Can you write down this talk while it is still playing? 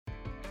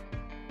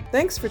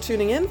Thanks for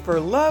tuning in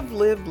for Love,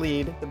 Live,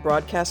 Lead, the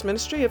broadcast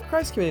ministry of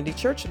Christ Community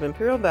Church of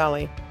Imperial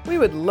Valley. We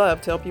would love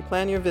to help you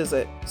plan your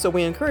visit, so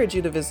we encourage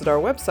you to visit our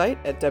website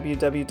at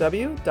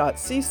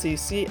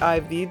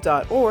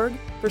www.cccIV.org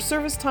for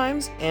service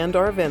times and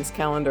our events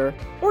calendar.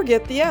 Or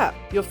get the app.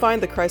 You'll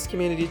find the Christ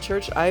Community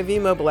Church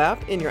IV mobile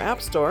app in your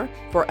app store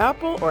for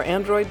Apple or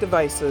Android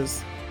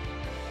devices.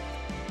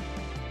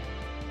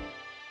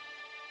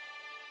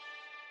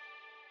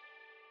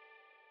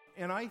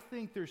 And I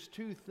think there's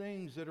two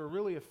things that are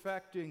really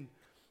affecting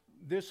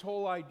this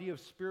whole idea of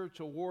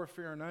spiritual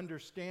warfare and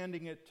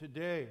understanding it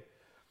today.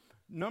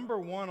 Number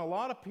one, a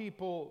lot of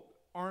people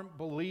aren't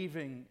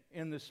believing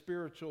in the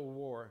spiritual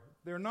war.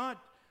 They're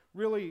not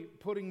really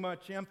putting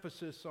much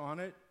emphasis on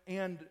it.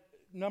 And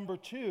number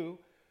two,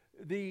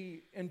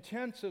 the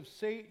intents of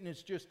Satan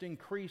is just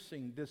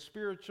increasing. The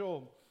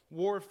spiritual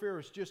warfare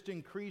is just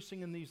increasing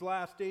in these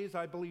last days.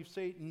 I believe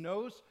Satan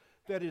knows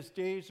that his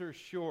days are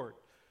short.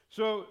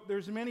 So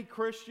there's many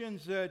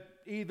Christians that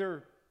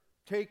either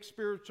take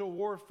spiritual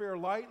warfare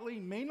lightly,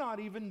 may not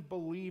even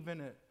believe in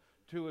it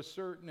to a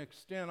certain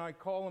extent. I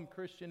call them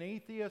Christian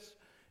atheists,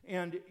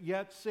 and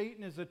yet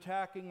Satan is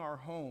attacking our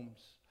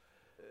homes.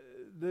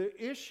 The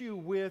issue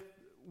with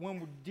when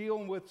we're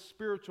dealing with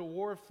spiritual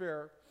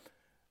warfare,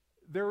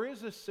 there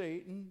is a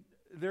Satan,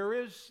 there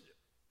is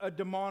a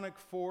demonic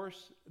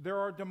force, there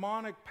are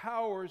demonic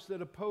powers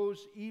that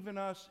oppose even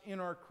us in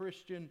our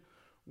Christian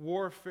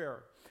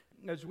warfare.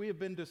 As we have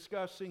been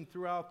discussing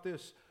throughout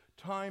this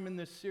time in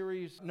this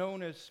series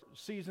known as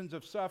Seasons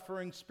of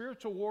Suffering,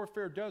 spiritual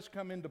warfare does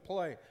come into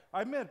play.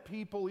 I met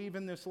people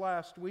even this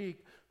last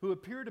week who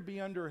appear to be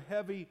under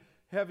heavy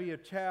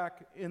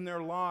attack in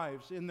their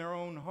lives, in their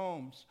own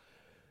homes.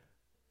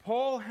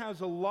 Paul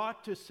has a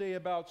lot to say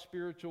about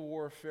spiritual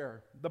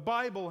warfare. The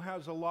Bible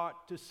has a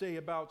lot to say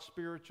about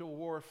spiritual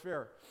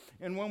warfare.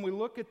 And when we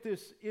look at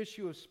this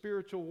issue of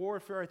spiritual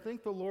warfare, I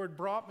think the Lord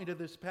brought me to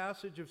this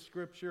passage of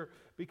Scripture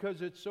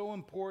because it's so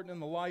important in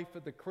the life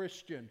of the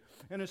Christian,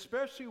 and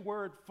especially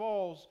where it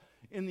falls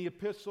in the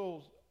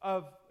epistles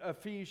of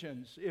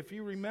Ephesians. If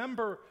you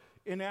remember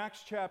in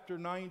Acts chapter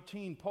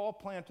 19, Paul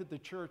planted the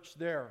church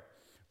there.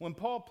 When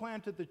Paul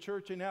planted the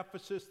church in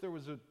Ephesus, there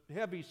was a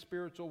heavy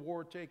spiritual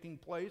war taking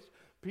place.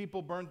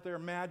 People burnt their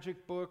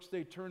magic books.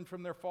 They turned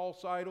from their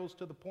false idols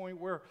to the point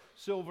where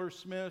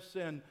silversmiths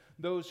and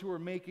those who were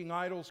making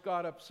idols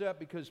got upset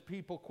because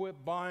people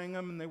quit buying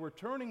them, and they were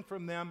turning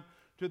from them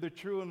to the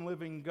true and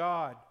living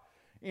God.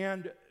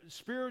 And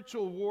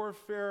spiritual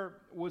warfare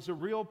was a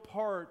real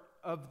part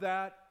of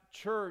that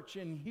church.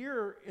 And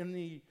here in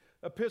the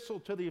epistle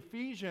to the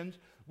Ephesians,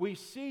 we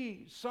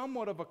see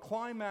somewhat of a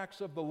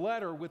climax of the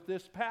letter with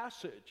this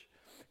passage.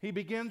 He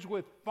begins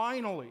with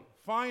finally.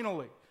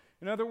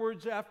 In other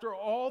words, after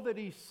all that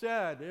he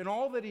said, and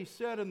all that he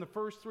said in the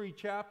first 3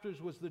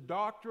 chapters was the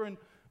doctrine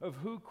of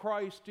who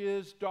Christ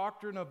is,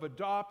 doctrine of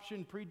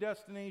adoption,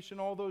 predestination,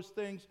 all those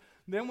things.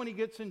 Then when he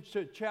gets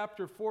into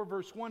chapter 4,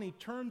 verse 1, he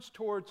turns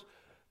towards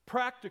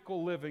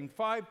practical living.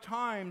 5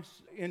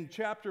 times in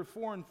chapter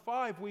 4 and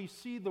 5, we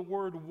see the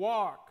word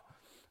walk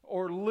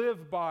or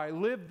live by,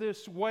 live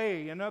this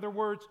way. In other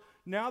words,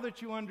 now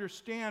that you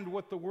understand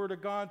what the Word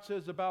of God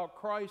says about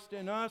Christ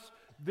in us,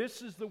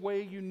 this is the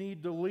way you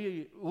need to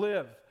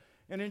live.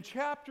 And in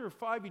chapter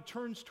 5, he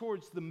turns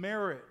towards the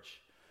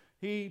marriage.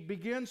 He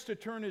begins to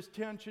turn his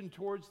attention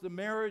towards the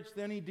marriage.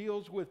 Then he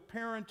deals with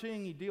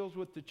parenting, he deals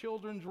with the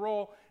children's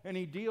role, and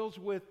he deals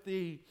with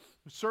the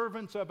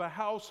servants of a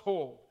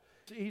household.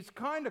 He's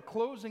kind of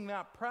closing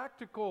that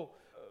practical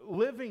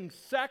living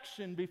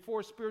section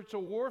before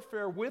spiritual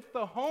warfare with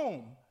the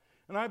home.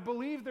 And I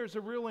believe there's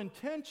a real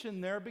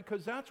intention there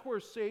because that's where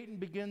Satan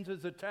begins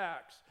his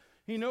attacks.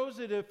 He knows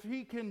that if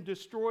he can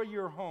destroy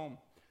your home,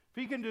 if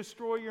he can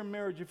destroy your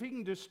marriage, if he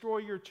can destroy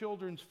your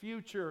children's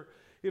future,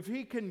 if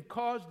he can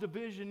cause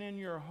division in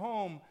your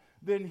home,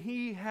 then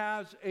he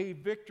has a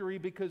victory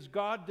because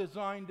God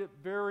designed it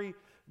very,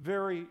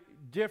 very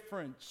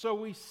different. So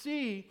we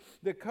see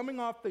that coming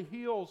off the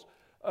heels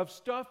of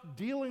stuff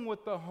dealing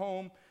with the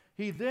home,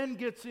 he then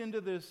gets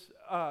into this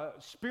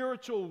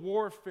spiritual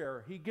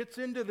warfare. He gets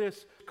into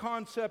this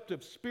concept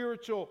of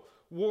spiritual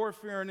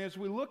warfare. And as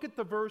we look at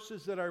the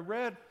verses that I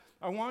read,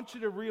 I want you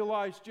to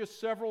realize just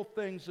several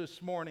things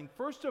this morning.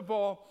 First of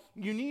all,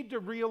 you need to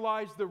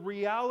realize the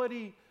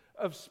reality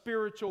of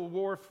spiritual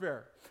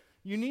warfare.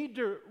 You need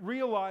to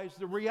realize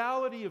the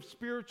reality of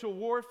spiritual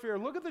warfare.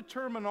 Look at the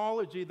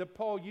terminology that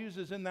Paul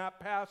uses in that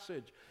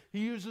passage.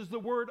 He uses the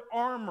word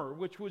armor,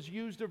 which was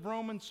used of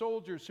Roman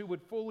soldiers who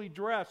would fully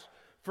dress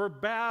for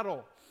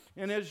battle.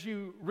 And as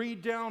you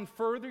read down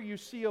further, you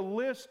see a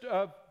list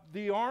of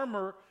the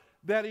armor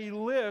that he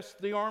lists,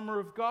 the armor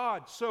of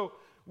God. So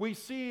we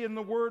see in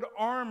the word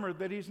armor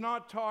that he's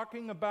not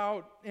talking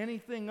about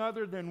anything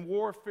other than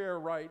warfare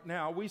right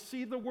now. We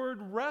see the word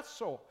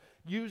wrestle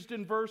used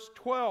in verse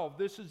 12.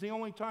 This is the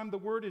only time the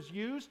word is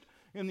used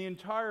in the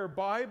entire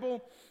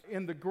Bible.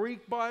 In the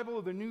Greek Bible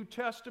of the New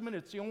Testament,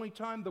 it's the only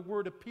time the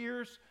word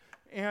appears.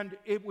 And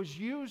it was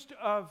used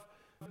of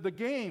the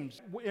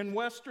games in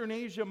Western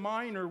Asia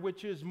Minor,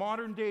 which is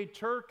modern-day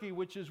Turkey,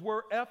 which is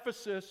where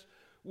Ephesus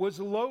was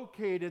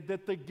located,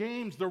 that the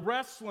games, the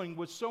wrestling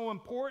was so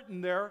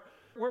important there,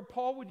 where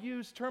Paul would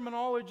use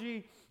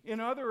terminology in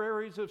other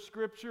areas of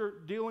Scripture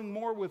dealing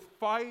more with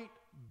fight,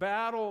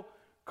 battle,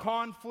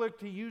 conflict.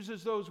 He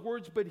uses those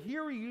words, but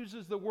here he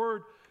uses the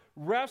word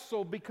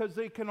wrestle because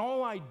they can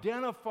all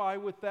identify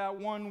with that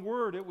one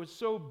word. It was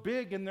so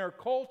big in their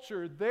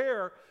culture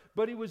there,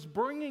 but he was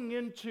bringing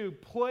into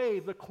play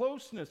the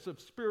closeness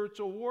of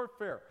spiritual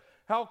warfare,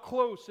 how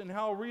close and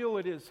how real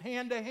it is.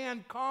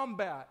 Hand-to-hand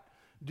combat,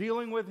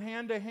 dealing with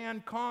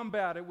hand-to-hand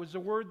combat. It was a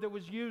word that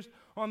was used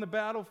on the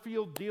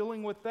battlefield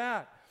dealing with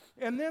that.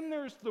 And then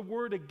there's the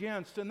word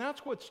against, and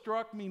that's what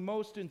struck me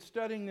most in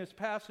studying this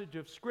passage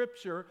of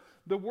Scripture.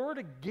 The word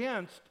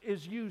against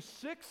is used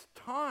 6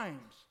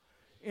 times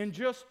in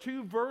just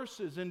 2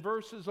 verses. In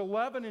verses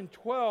 11 and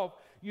 12,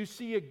 you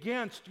see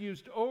against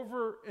used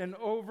over and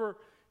over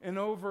and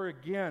over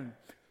again.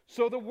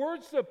 So the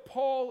words that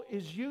Paul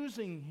is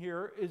using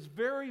here is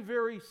very,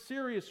 very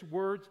serious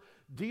words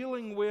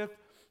dealing with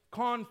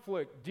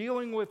conflict,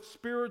 dealing with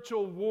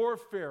spiritual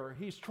warfare.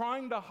 He's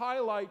trying to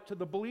highlight to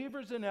the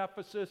believers in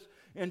Ephesus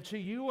and to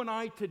you and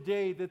I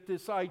today that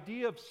this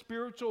idea of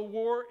spiritual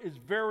war is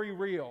very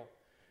real.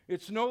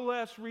 It's no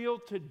less real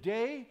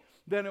today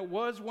than it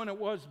was when it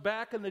was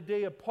back in the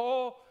day of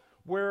Paul,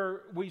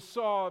 where we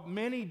saw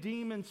many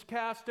demons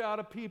cast out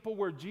of people,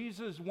 where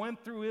Jesus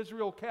went through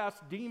Israel,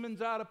 cast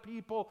demons out of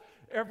people.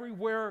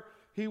 Everywhere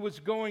he was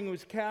going, he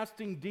was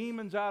casting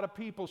demons out of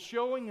people,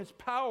 showing his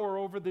power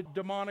over the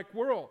demonic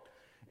world.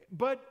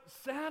 But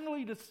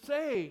sadly to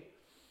say,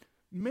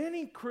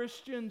 many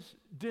Christians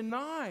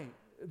deny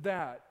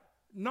that.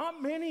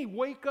 Not many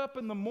wake up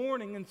in the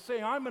morning and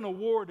say, I'm in a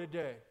war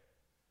today.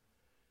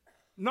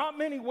 Not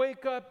many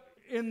wake up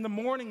in the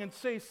morning and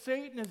say,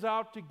 Satan is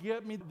out to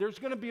get me. There's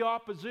going to be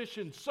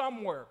opposition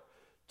somewhere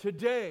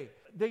today.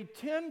 They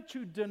tend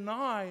to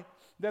deny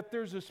that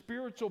there's a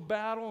spiritual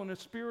battle and a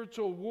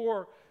spiritual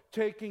war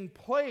taking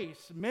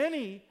place.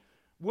 Many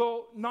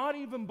will not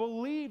even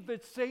believe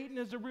that Satan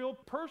is a real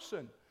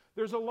person.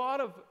 There's a lot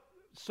of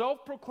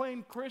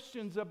self-proclaimed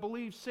Christians that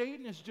believe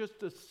Satan is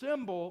just a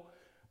symbol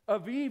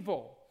of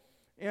evil.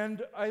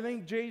 And I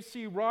think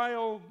J.C.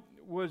 Ryle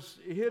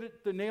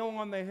hit the nail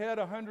on the head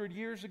 100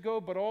 years ago,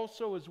 but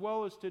also as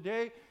well as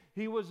today.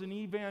 He was an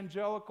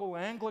evangelical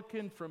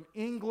Anglican from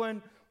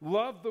England,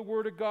 loved the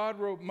Word of God,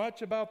 wrote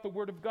much about the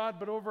Word of God,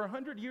 but over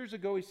 100 years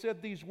ago he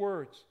said these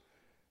words: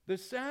 the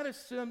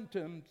saddest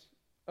symptoms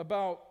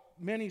about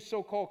many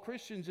so-called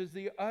Christians is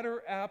the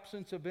utter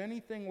absence of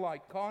anything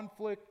like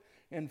conflict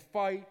and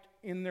fight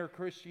in their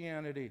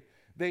Christianity.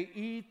 They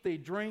eat, they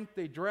drink,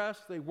 they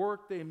dress, they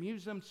work, they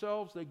amuse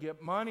themselves, they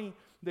get money,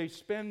 they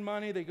spend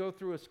money, they go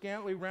through a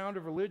scantily round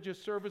of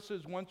religious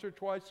services once or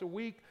twice a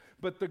week.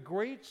 But the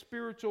great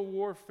spiritual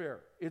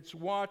warfare, its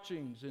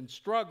watchings and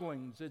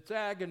strugglings, its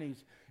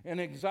agonies and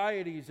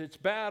anxieties, its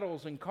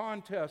battles and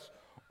contests,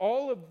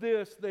 all of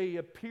this they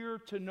appear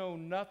to know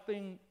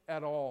nothing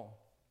at all.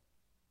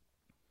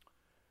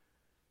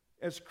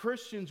 As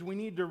Christians, we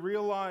need to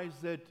realize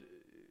that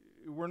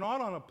we're not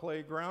on a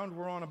playground,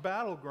 we're on a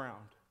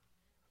battleground.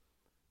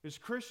 As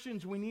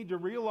Christians, we need to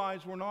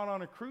realize we're not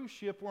on a cruise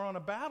ship, we're on a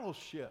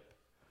battleship.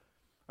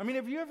 I mean,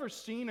 have you ever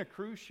seen a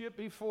cruise ship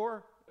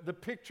before? The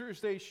pictures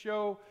they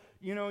show,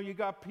 you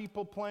got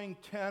people playing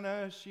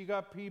tennis, you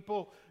got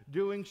people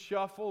doing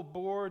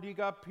shuffleboard, you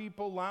got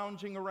people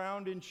lounging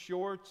around in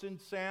shorts and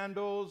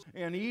sandals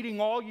and eating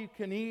all you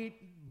can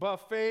eat,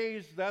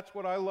 buffets. That's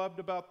what I loved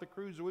about the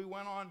cruise we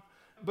went on.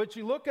 But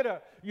you look at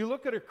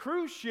a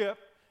cruise ship,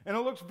 and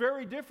it looks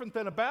very different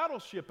than a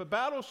battleship. A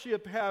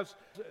battleship has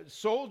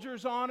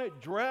soldiers on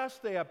it,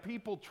 dressed. They have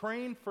people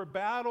trained for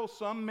battle.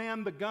 Some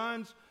man the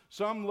guns,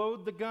 some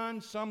load the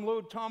guns, some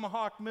load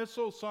Tomahawk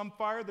missiles, some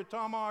fire the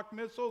Tomahawk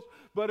missiles.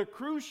 But a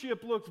cruise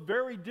ship looks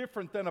very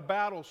different than a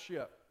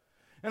battleship.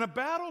 And a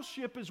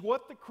battleship is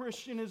what the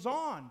Christian is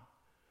on.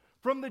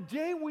 From the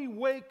day we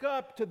wake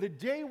up to the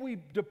day we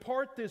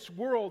depart this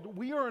world,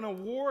 we are in a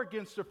war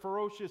against a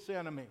ferocious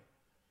enemy.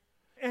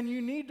 And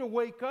you need to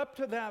wake up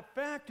to that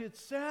fact.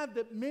 It's sad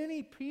that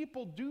many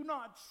people do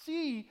not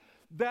see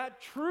that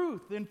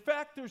truth. In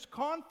fact, there's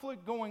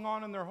conflict going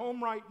on in their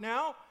home right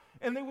now,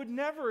 and they would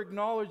never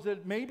acknowledge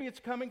that maybe it's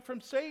coming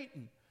from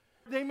Satan.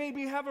 They may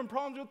be having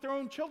problems with their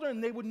own children,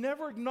 and they would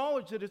never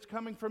acknowledge that it's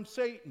coming from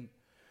Satan.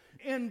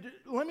 And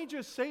let me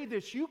just say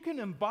this: you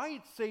can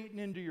invite Satan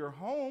into your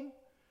home.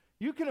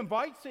 You can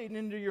invite Satan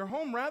into your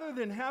home rather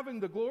than having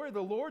the glory of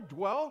the Lord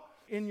dwell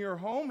in your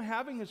home,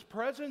 having His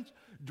presence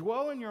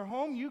dwell in your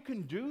home. You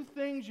can do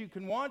things, you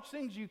can watch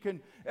things, you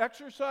can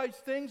exercise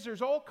things.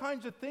 There's all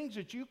kinds of things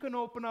that you can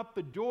open up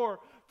the door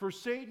for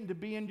Satan to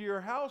be into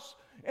your house,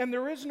 and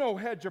there is no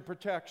hedge of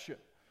protection.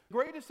 The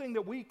greatest thing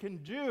that we can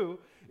do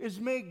is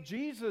make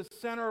Jesus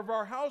center of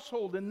our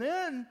household, and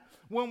then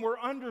when we're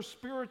under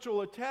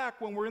spiritual attack,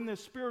 when we're in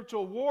this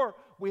spiritual war,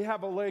 we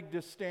have a leg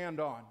to stand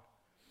on.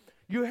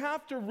 You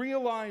have to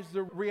realize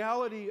the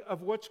reality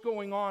of what's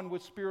going on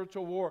with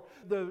spiritual war.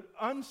 The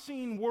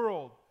unseen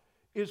world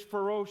is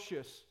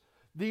ferocious.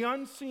 The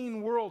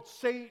unseen world,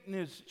 Satan,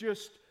 is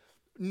just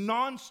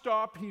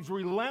nonstop. He's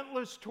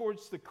relentless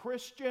towards the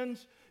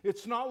Christians.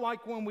 It's not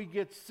like when we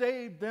get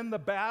saved, then the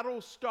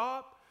battles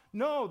stop.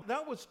 No,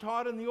 that was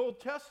taught in the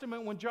Old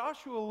Testament when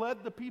Joshua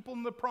led the people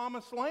in the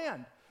Promised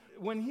Land.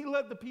 When he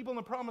led the people in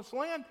the Promised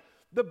Land,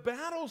 the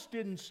battles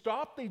didn't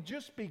stop, they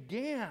just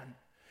began.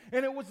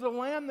 And it was the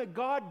land that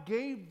God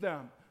gave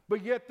them.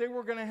 But yet they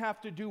were going to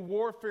have to do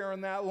warfare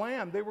in that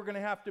land. They were going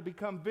to have to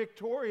become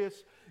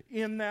victorious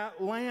in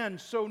that land.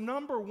 So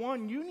number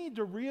one, you need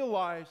to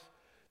realize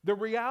the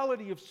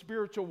reality of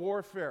spiritual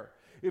warfare.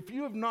 If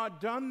you have not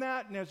done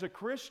that, and as a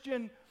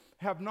Christian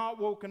have not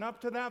woken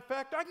up to that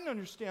fact, I can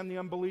understand the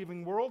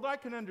unbelieving world. I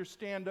can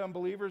understand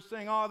unbelievers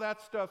saying, oh,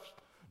 that stuff's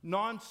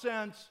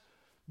nonsense.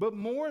 But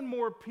more and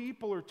more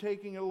people are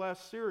taking it less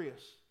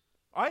serious.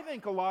 I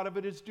think a lot of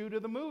it is due to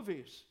the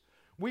movies.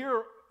 We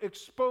are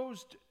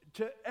exposed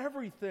to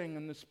everything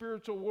in the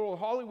spiritual world.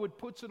 Hollywood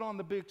puts it on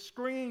the big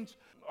screens.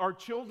 Our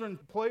children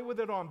play with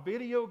it on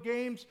video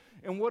games.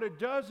 And what it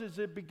does is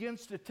it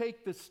begins to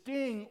take the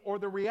sting or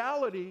the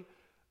reality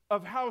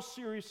of how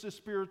serious the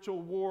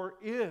spiritual war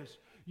is.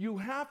 You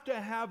have to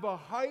have a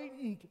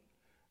heightened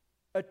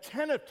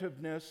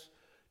attentiveness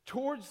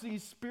towards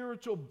these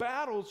spiritual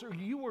battles or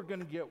you are going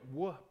to get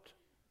whooped.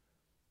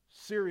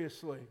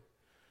 Seriously.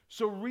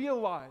 So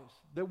realize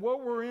that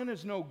what we're in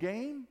is no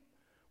game.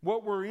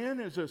 What we're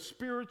in is a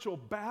spiritual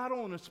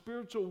battle and a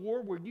spiritual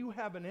war where you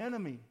have an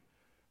enemy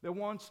that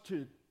wants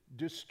to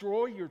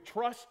destroy your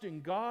trust in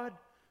God,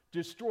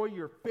 destroy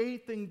your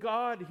faith in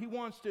God. He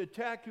wants to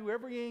attack you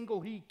every angle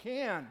he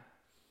can.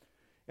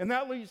 And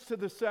that leads to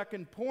the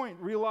second point.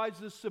 Realize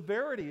the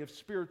severity of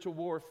spiritual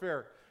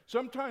warfare.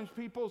 Sometimes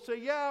people say,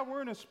 yeah,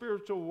 we're in a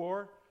spiritual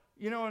war.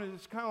 You know, and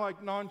it's kind of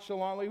like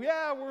nonchalantly,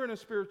 yeah, we're in a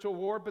spiritual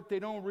war, but they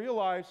don't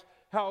realize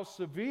how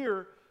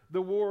severe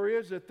the war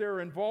is that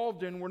they're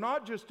involved in. We're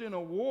not just in a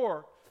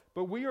war,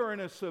 but we are in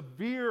a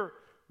severe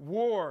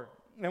war.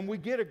 And we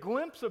get a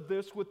glimpse of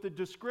this with the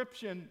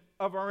description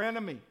of our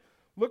enemy.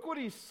 Look what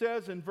he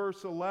says in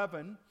verse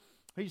 11.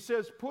 He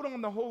says, put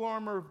on the whole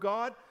armor of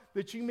God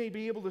that you may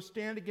be able to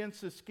stand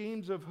against the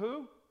schemes of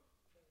who?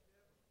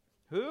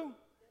 Who?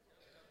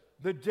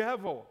 The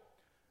devil.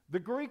 The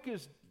Greek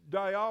is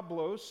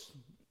diabolos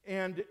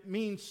and it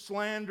means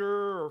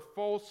slanderer or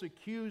false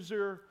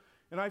accuser.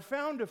 And I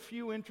found a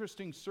few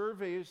interesting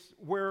surveys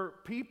where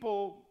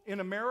people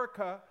in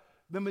America,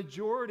 the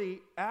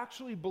majority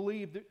actually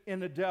believed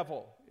in a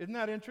devil. Isn't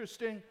that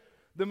interesting?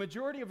 The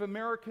majority of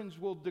Americans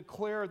will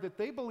declare that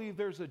they believe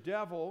there's a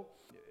devil.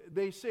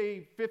 They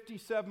say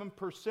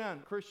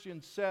 57%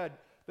 Christians said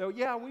that,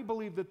 yeah, we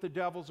believe that the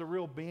devil's a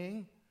real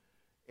being.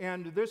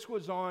 And this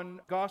was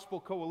on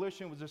Gospel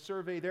Coalition, was a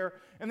survey there.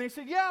 And they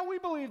said, yeah, we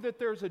believe that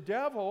there's a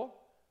devil.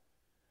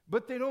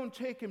 But they don't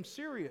take him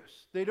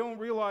serious. They don't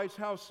realize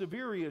how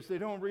severe he is. They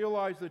don't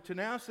realize the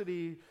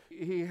tenacity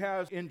he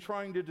has in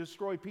trying to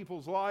destroy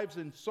people's lives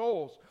and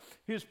souls.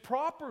 His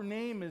proper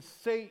name is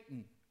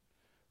Satan.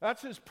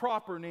 That's his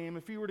proper name.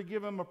 If you were to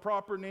give him a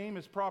proper name,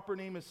 his proper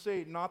name is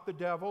Satan, not the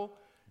devil.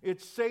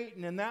 It's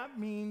Satan, and that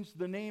means,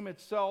 the name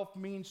itself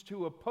means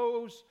to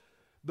oppose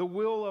the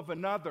will of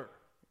another.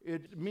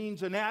 It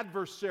means an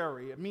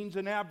adversary. It means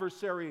an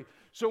adversary.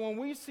 So when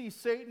we see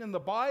Satan in the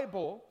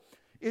Bible,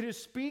 it is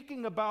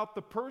speaking about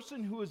the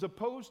person who is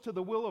opposed to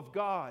the will of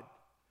God.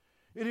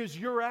 It is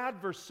your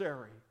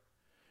adversary.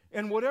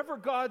 And whatever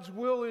God's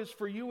will is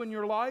for you in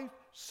your life,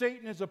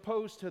 Satan is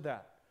opposed to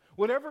that.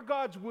 Whatever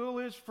God's will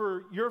is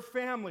for your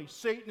family,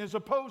 Satan is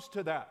opposed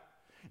to that.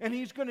 And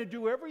he's going to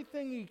do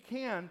everything he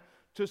can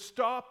to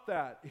stop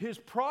that. His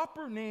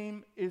proper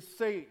name is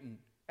Satan,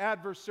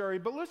 adversary.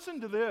 But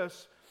listen to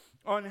this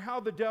on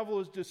how the devil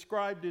is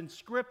described in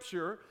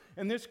Scripture.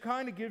 And this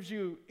kind of gives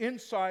you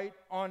insight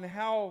on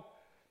how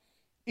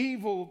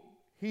evil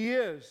he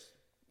is.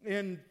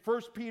 In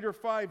 1 Peter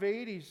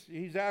 5:8,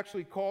 he's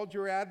actually called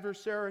your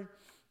adversary.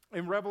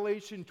 In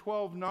Revelation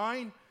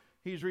 12:9,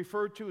 he's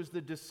referred to as the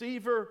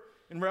deceiver.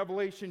 In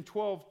Revelation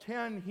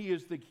 12:10, he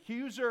is the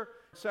accuser.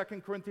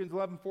 2 Corinthians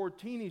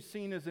 11:14, he's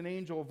seen as an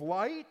angel of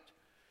light.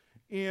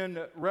 In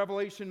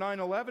Revelation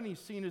 9:11, he's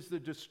seen as the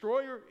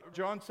destroyer.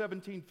 John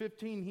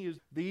 17:15, he is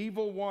the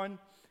evil one.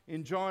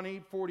 In John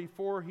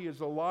 8:44, he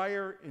is a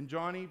liar. In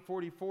John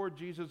 8:44,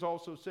 Jesus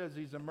also says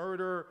he's a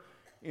murderer.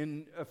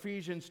 In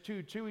Ephesians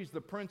 2:2, he's the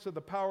prince of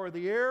the power of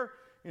the air.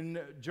 In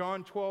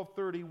John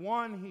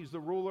 12:31, he's the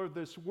ruler of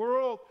this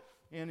world.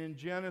 And in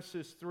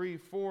Genesis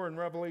 3:4 and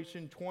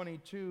Revelation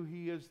 22,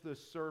 he is the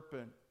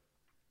serpent.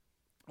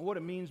 What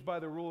it means by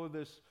the ruler of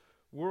this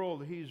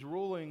world, he's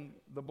ruling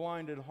the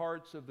blinded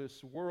hearts of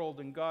this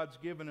world, and God's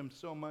given him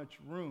so much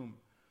room.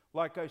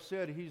 Like I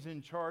said, he's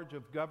in charge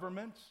of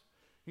governments.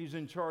 He's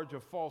in charge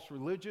of false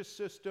religious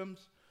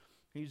systems.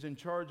 He's in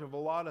charge of a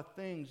lot of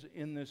things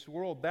in this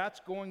world. That's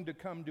going to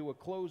come to a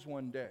close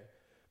one day.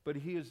 But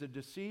he is a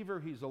deceiver.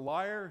 He's a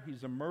liar.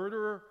 He's a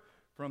murderer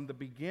from the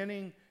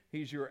beginning.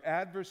 He's your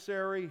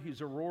adversary.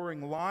 He's a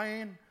roaring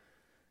lion.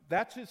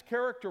 That's his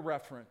character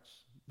reference.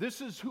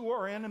 This is who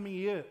our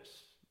enemy is.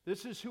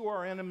 This is who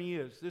our enemy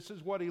is. This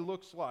is what he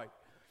looks like.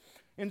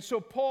 And so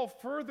Paul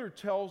further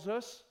tells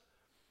us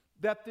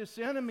that this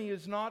enemy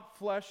is not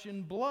flesh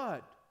and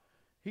blood.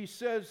 He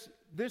says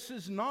this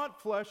is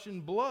not flesh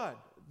and blood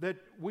that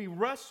we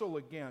wrestle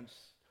against.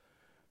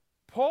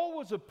 Paul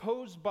was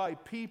opposed by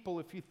people,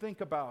 if you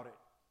think about it.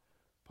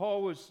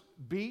 Paul was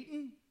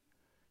beaten.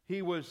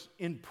 He was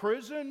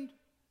imprisoned.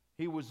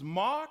 He was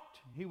mocked.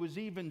 He was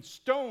even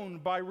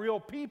stoned by real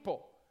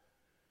people.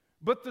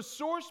 But the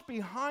source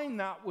behind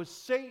that was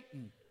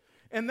Satan.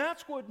 And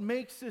that's what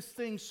makes this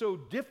thing so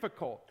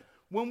difficult.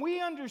 When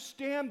we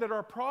understand that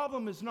our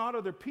problem is not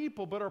other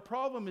people, but our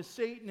problem is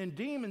Satan and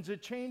demons,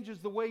 it changes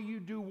the way you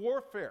do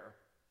warfare.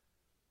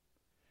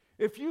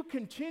 If you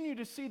continue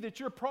to see that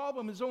your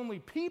problem is only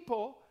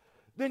people,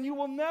 then you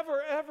will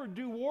never ever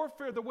do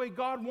warfare the way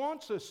God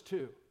wants us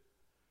to.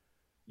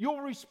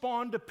 You'll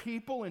respond to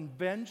people in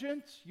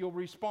vengeance. You'll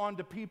respond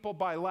to people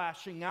by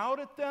lashing out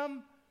at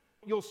them.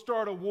 You'll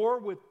start a war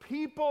with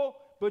people,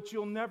 but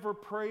you'll never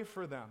pray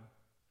for them.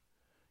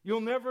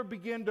 You'll never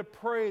begin to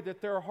pray that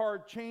their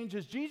heart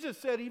changes. Jesus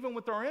said even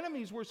with our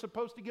enemies, we're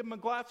supposed to give them a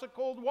glass of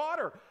cold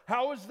water.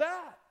 How is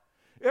that?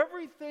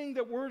 Everything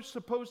that we're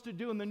supposed to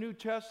do in the New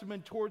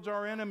Testament towards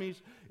our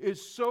enemies is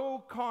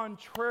so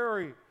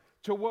contrary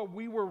to what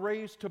we were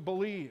raised to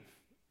believe.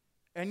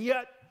 And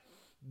yet,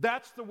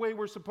 that's the way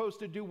we're supposed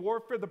to do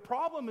warfare. The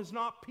problem is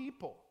not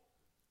people.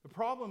 The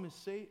problem is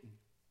Satan.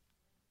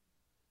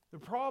 The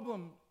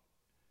problem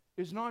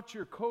is not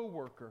your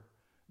coworker.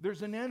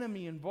 There's an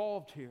enemy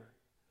involved here.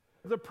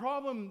 The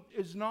problem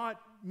is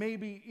not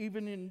maybe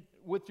even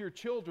with your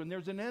children.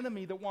 There's an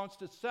enemy that wants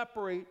to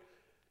separate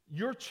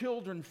your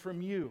children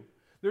from you.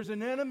 There's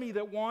an enemy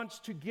that wants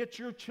to get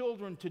your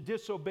children to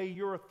disobey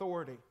your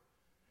authority.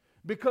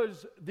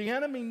 Because the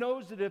enemy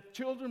knows that if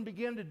children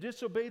begin to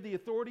disobey the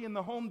authority in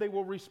the home, they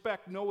will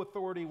respect no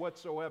authority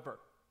whatsoever.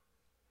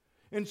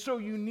 And so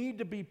you need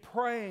to be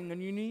praying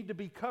and you need to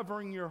be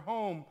covering your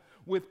home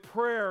with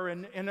prayer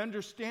and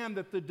understand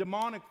that the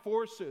demonic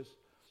forces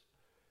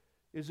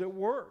is at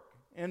work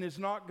and is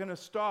not going to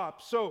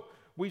stop. So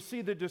we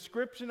see the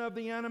description of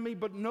the enemy,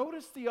 but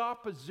notice the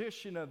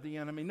opposition of the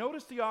enemy.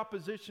 Notice the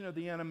opposition of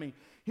the enemy.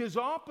 His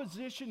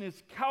opposition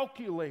is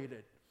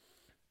calculated.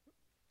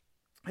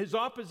 His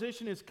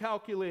opposition is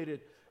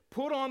calculated.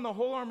 Put on the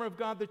whole armor of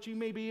God that you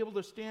may be able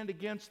to stand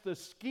against the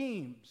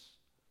schemes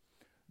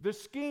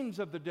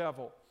of the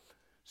devil.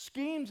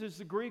 Schemes is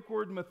the Greek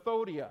word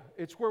methodia.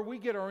 It's where we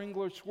get our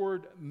English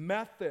word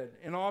method.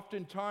 And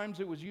oftentimes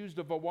it was used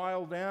of a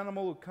wild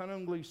animal who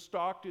cunningly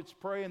stalked its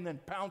prey and then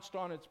pounced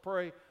on its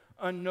prey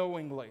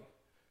unknowingly.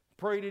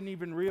 Prey didn't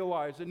even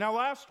realize it. Now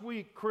last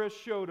week Chris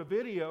showed a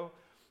video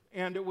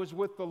and it was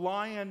with the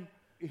lion.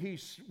 He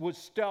was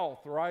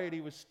stealth, right?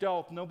 He was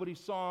stealth. Nobody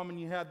saw him and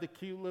you had the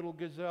cute little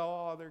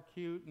gazelle. Oh, they're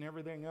cute and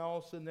everything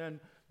else. And then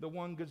the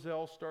one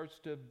gazelle starts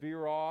to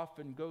veer off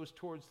and goes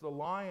towards the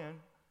lion.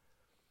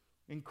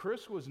 And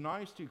Chris was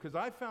nice to you because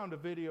I found a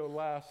video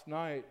last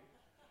night.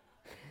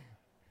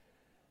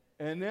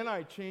 And then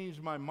I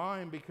changed my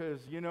mind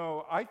because,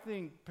 I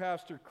think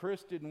Pastor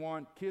Chris didn't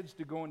want kids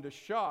to go into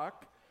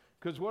shock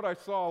because what I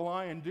saw a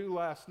lion do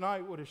last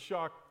night would have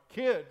shocked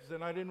kids.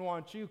 And I didn't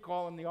want you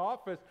calling the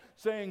office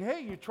saying,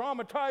 hey, you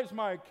traumatized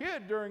my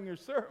kid during your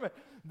sermon,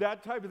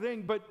 that type of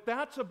thing. But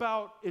that's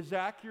about as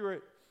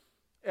accurate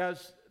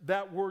as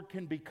that word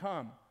can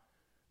become.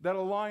 That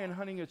a lion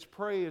hunting its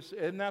prey is,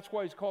 and that's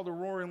why he's called a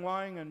roaring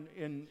lion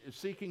and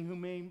seeking who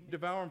may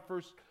devour him,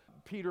 1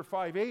 Peter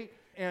 5:8.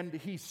 And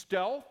he's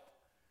stealth,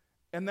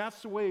 and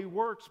that's the way he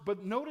works.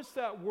 But notice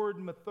that word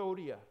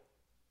methodia.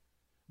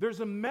 There's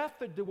a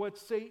method to what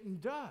Satan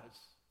does.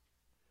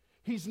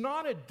 He's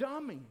not a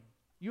dummy.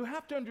 You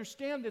have to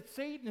understand that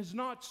Satan is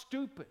not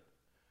stupid.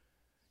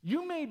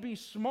 You may be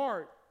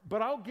smart,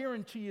 but I'll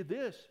guarantee you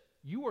this,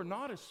 you are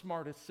not as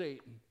smart as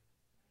Satan.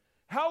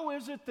 How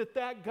is it that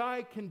that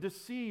guy can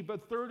deceive a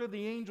third of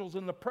the angels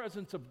in the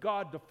presence of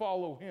God to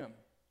follow him?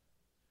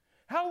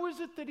 How is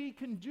it that he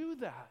can do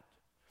that?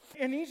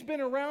 And he's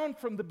been around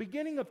from the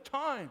beginning of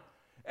time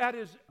at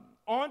his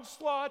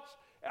onslaughts,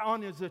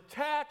 on his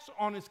attacks,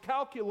 on his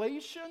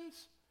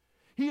calculations.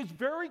 He is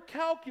very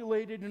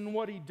calculated in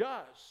what he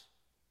does.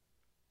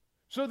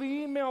 So the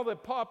email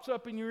that pops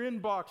up in your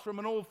inbox from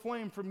an old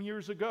flame from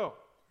years ago,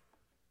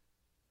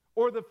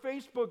 or the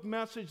Facebook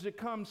message that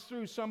comes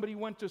through somebody you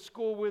went to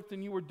school with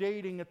and you were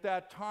dating at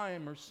that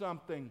time or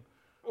something.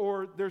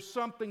 Or there's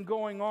something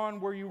going on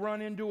where you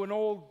run into an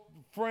old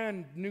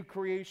friend, new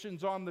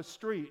creations on the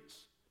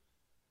streets.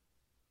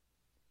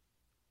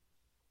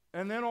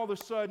 And then all of a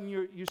sudden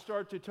you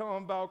start to tell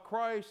him about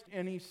Christ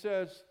and he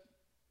says,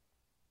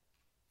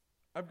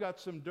 I've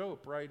got some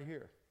dope right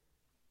here.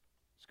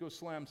 Let's go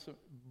slam some.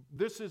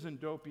 This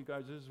isn't dope, you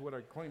guys. This is what I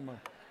claim my...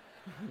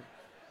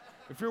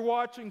 If you're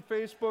watching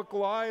Facebook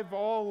Live,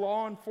 all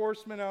law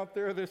enforcement out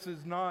there, this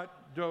is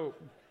not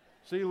dope.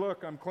 See,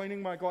 look, I'm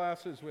cleaning my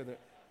glasses with it.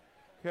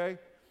 Okay?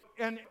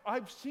 And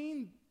I've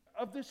seen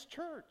of this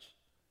church,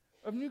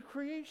 of New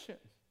Creations.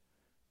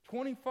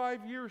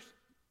 25 years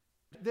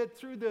that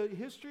through the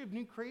history of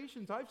New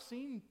Creations, I've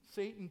seen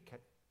Satan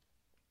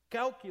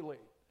calculate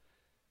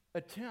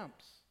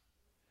attempts.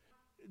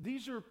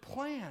 These are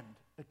planned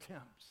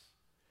attempts.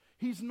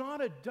 He's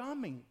not a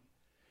dummy.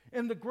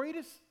 And the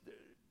greatest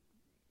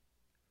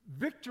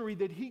victory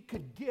that he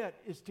could get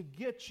is to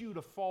get you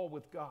to fall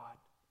with God,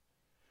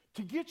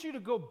 to get you to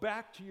go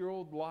back to your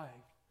old life,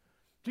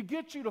 to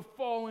get you to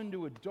fall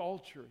into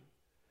adultery,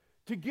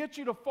 to get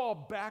you to fall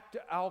back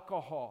to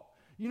alcohol.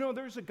 You know,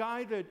 there's a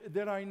guy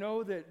that I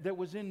know that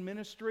was in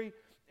ministry,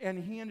 and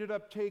he ended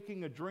up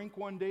taking a drink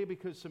one day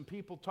because some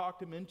people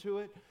talked him into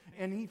it.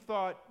 And he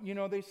thought, you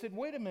know, they said,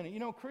 wait a minute, you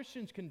know,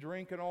 Christians can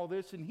drink and all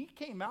this. And he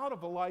came out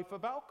of a life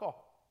of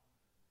alcohol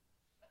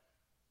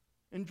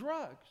and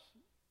drugs.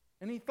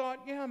 And he thought,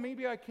 yeah,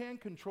 maybe I can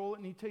control it.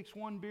 And he takes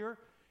one beer,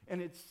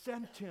 and it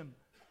sent him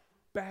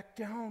back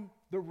down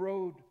the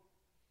road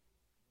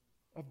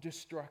of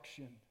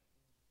destruction.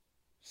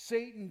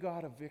 Satan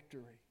got a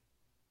victory.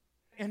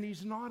 And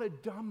he's not a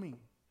dummy.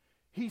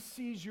 He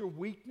sees your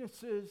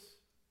weaknesses.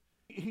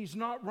 He's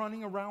not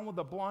running around with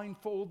a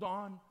blindfold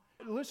on.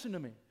 Listen to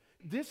me.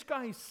 This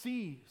guy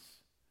sees.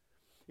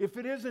 If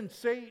it isn't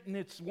Satan,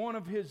 it's one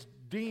of his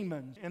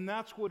demons. And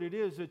that's what it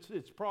is.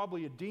 It's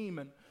probably a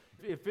demon.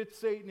 If it's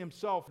Satan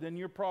himself, then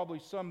you're probably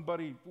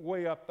somebody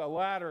way up the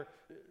ladder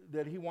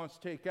that he wants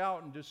to take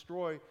out and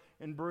destroy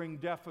and bring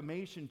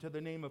defamation to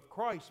the name of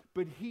Christ.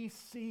 But he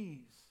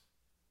sees.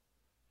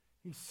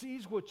 He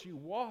sees what you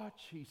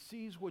watch. He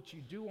sees what you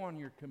do on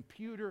your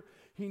computer.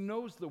 He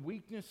knows the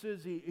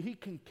weaknesses. He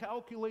can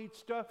calculate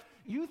stuff.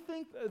 You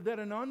think that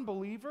an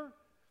unbeliever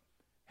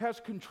has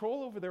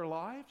control over their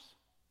lives?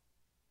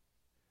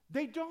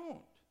 They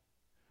don't.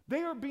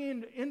 They are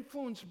being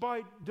influenced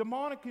by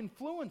demonic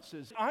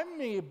influences. I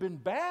may have been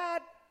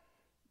bad.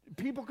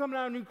 People coming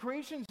out of New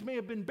Creations may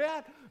have been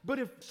bad. But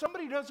if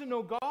somebody doesn't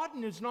know God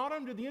and is not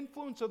under the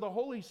influence of the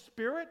Holy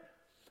Spirit,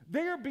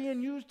 they are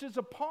being used as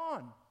a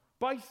pawn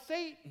by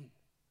Satan.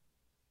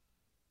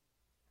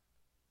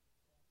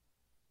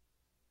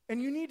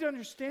 And you need to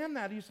understand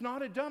that. He's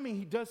not a dummy.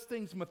 He does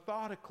things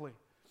methodically.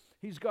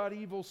 He's got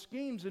evil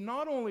schemes. And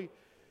not only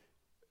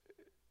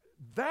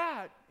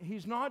that,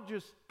 he's not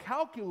just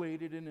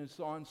calculated in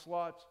his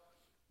onslaughts,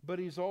 but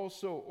he's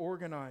also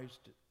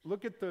organized.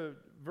 Look at the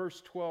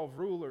verse 12,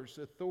 rulers,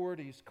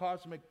 authorities,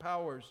 cosmic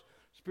powers,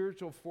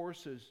 spiritual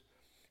forces.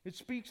 It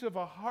speaks of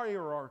a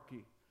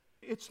hierarchy.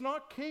 It's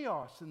not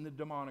chaos in the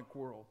demonic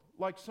world,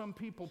 like some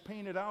people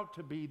paint it out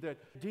to be, that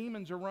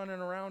demons are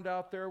running around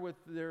out there with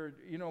their,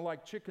 you know,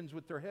 like chickens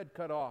with their head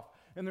cut off,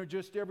 and they're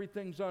just,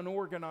 everything's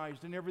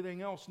unorganized and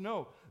everything else.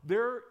 No,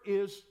 there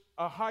is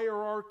a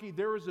hierarchy.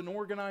 There is an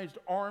organized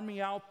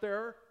army out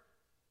there.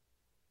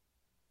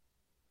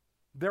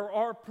 There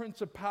are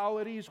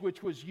principalities,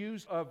 which was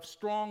used of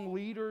strong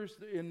leaders.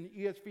 In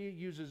ESV, it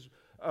uses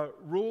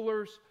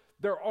rulers.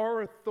 There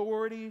are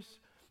authorities.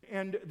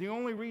 And the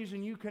only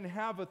reason you can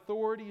have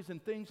authorities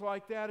and things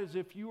like that is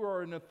if you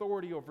are an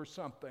authority over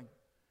something.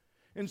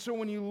 And so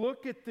when you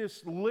look at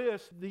this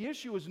list, the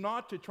issue is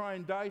not to try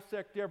and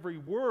dissect every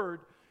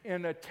word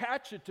and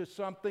attach it to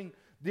something.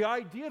 The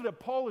idea that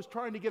Paul is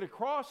trying to get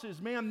across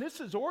is, man, this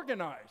is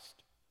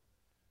organized.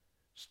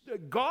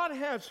 God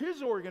has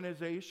his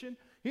organization.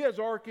 He has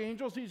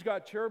archangels. He's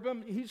got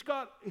cherubim. He's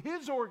got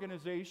his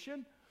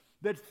organization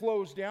that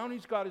flows down.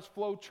 He's got his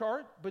flow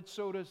chart, but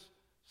so does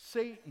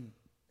Satan.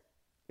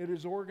 It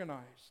is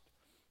organized.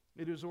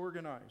 It is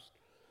organized.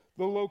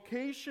 The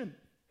location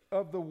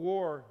of the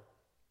war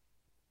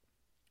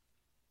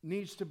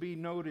needs to be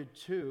noted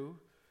too,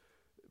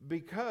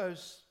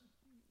 because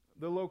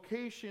the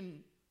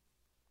location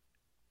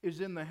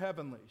is in the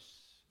heavenlies.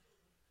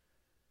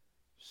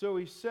 So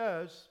he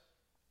says,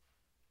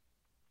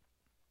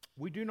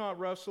 we do not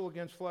wrestle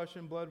against flesh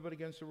and blood, but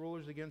against the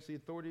rulers, against the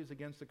authorities,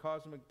 against the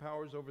cosmic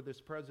powers over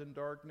this present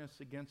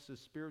darkness, against the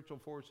spiritual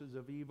forces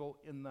of evil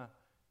in the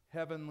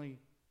heavenly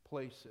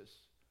places.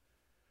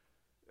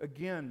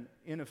 Again,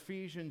 in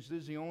Ephesians,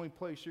 this is the only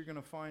place you're going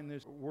to find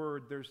this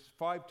word. There's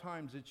 5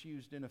 times it's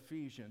used in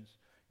Ephesians,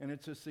 and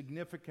it's a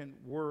significant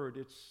word.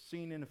 It's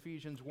seen in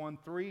Ephesians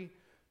 1:3,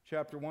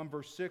 chapter 1,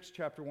 verse 6,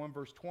 chapter 1,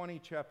 verse 20,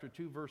 chapter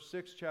 2, verse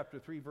 6, chapter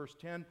 3, verse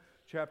 10,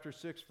 chapter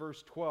 6,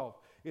 verse 12.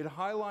 It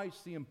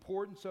highlights the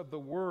importance of the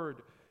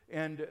word,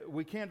 and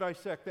we can't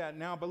dissect that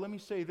now, but let me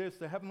say this.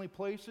 The heavenly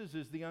places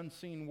is the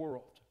unseen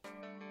world.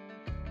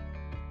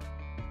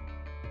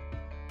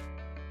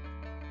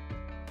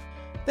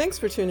 Thanks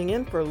for tuning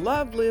in for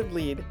Love, Live,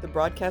 Lead, the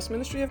broadcast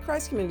ministry of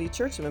Christ Community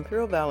Church of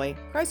Imperial Valley.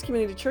 Christ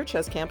Community Church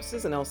has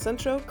campuses in El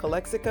Centro,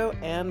 Calexico,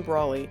 and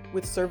Brawley,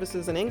 with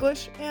services in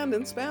English and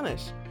in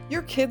Spanish.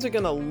 Your kids are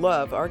going to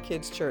love our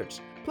kids' church.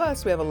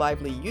 Plus, we have a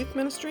lively youth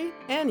ministry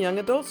and young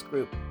adults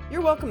group.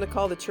 You're welcome to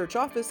call the church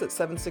office at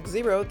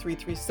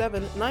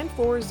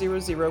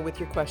 760-337-9400 with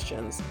your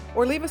questions,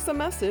 or leave us a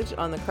message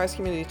on the Christ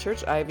Community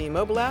Church IV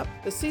mobile app,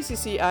 the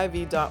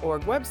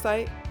ccciv.org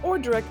website, or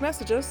direct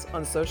message us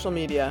on social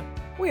media.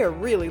 We are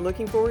really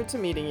looking forward to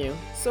meeting you.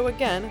 So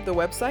again, the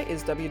website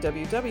is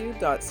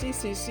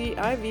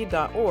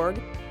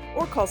www.cccIV.org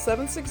or call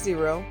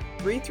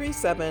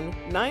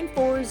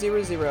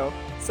 760-337-9400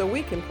 so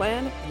we can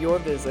plan your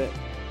visit.